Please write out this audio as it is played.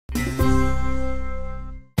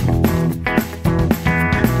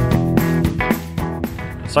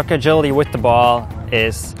Soccer agility with the ball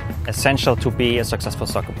is essential to be a successful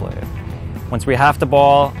soccer player. Once we have the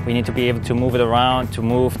ball, we need to be able to move it around, to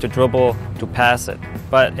move, to dribble, to pass it.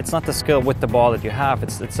 But it's not the skill with the ball that you have,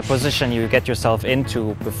 it's the position you get yourself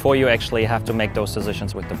into before you actually have to make those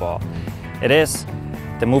decisions with the ball. It is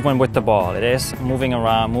the movement with the ball. It is moving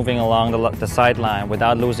around, moving along the sideline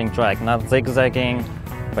without losing track, not zigzagging,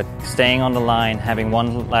 but staying on the line, having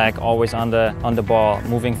one leg always on the ball,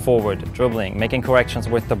 moving forward, dribbling, making corrections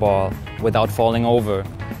with the ball without falling over,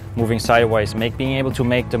 moving sideways, being able to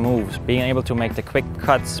make the moves, being able to make the quick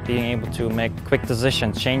cuts, being able to make quick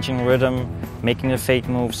decisions, changing rhythm, making the fade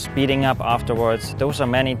moves, speeding up afterwards. Those are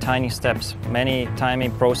many tiny steps, many tiny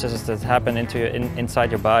processes that happen inside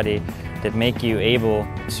your body that make you able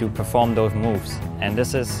to perform those moves. And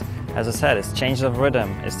this is, as I said, it's change of rhythm,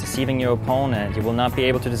 it's deceiving your opponent. You will not be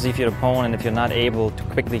able to deceive your opponent if you're not able to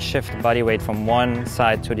quickly shift the body weight from one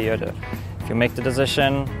side to the other. If you make the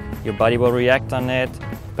decision, your body will react on it.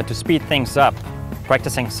 But to speed things up,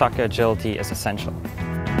 practicing soccer agility is essential.